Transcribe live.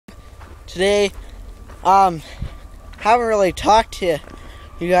Today, haven't really talked to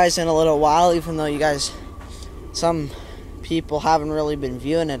you guys in a little while, even though you guys, some people haven't really been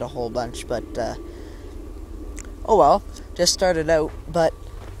viewing it a whole bunch, but, oh well, just started out, but,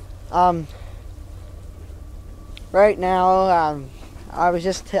 right now, I'm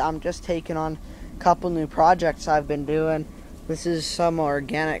just taking on a couple new projects I've been doing. This is some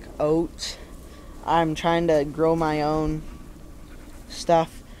organic oats. I'm trying to grow my own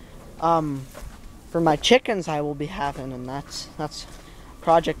stuff. For my chickens I will be having, and that's a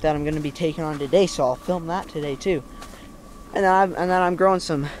project that I'm going to be taking on today, so I'll film that today too. And then I'm growing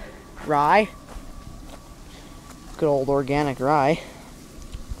some rye. Good old organic rye.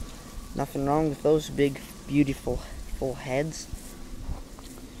 Nothing wrong with those big, beautiful, full heads.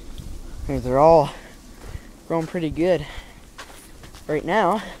 They're all growing pretty good right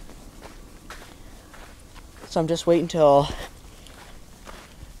now. So I'm just waiting till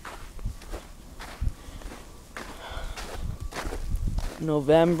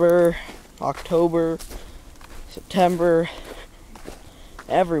November, October, September,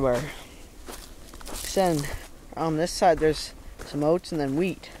 everywhere. Then on this side there's some oats and then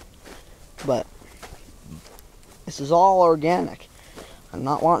wheat, but this is all organic. I'm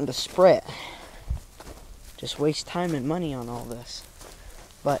not wanting to spray it. Just waste time and money on all this.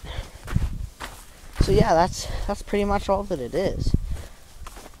 But so yeah, that's pretty much all that it is.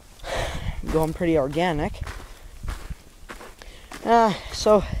 Going pretty organic.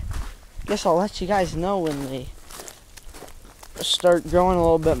 So I guess I'll let you guys know when they start growing a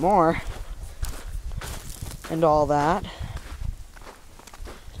little bit more and all that.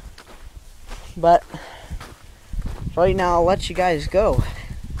 But right now I'll let you guys go.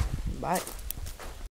 Bye.